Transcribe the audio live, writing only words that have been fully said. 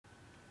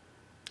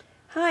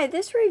Hi,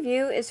 this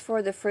review is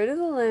for the Fruit of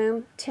the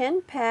Loom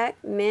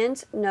 10-pack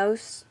men's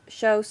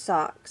no-show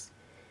socks.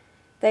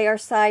 They are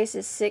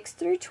sizes 6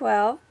 through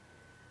 12.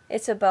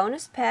 It's a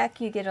bonus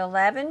pack. You get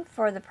 11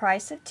 for the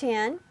price of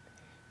 10.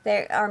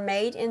 They are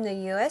made in the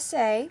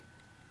U.S.A.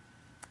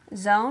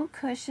 Zone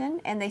cushion,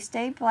 and they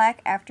stay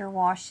black after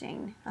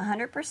washing.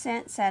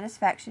 100%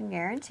 satisfaction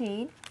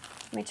guaranteed.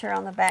 Let me turn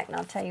on the back and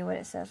I'll tell you what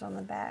it says on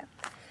the back.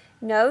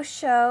 No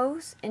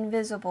shows,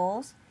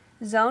 invisibles,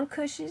 zone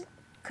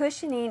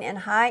cushioning in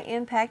high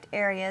impact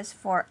areas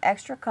for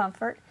extra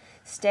comfort,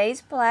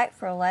 stays black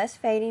for less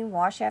fading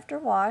wash after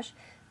wash,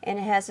 and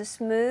it has a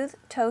smooth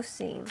toe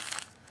seam.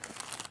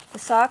 The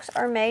socks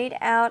are made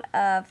out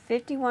of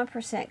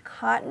 51%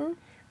 cotton,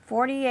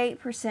 48%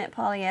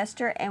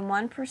 polyester, and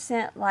 1%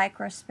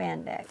 lycra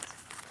spandex.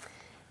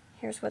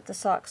 Here's what the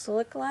socks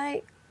look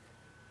like.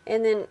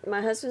 And then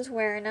my husband's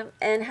wearing them.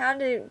 And how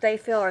do they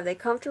feel? Are they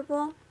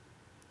comfortable?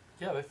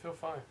 Yeah, they feel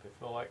fine. They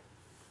feel like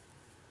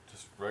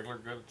just regular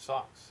good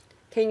socks.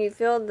 Can you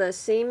feel the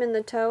seam in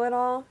the toe at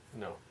all?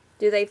 No.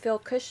 Do they feel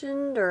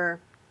cushioned or?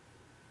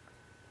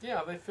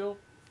 Yeah, they feel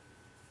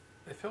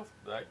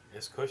like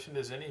as cushioned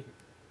as any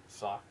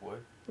sock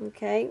would.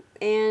 Okay.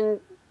 And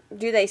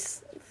do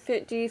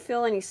you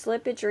feel any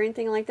slippage or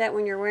anything like that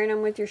when you're wearing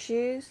them with your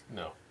shoes?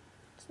 No.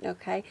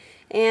 Okay.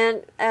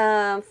 And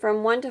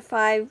from 1 to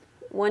 5,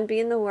 1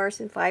 being the worst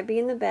and 5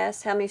 being the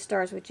best, how many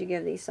stars would you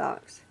give these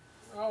socks?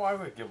 Oh, I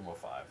would give them a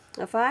 5.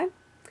 A 5?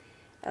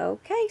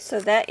 Okay, so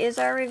that is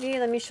our review.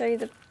 Let me show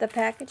you the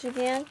package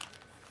again.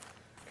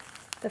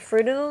 The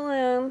Fruit of the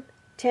Loom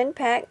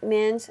 10-pack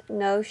men's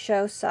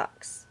no-show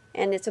socks.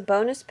 And it's a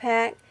bonus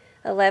pack,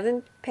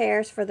 11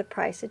 pairs for the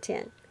price of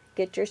 10.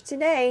 Get yours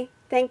today.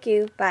 Thank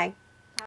you. Bye.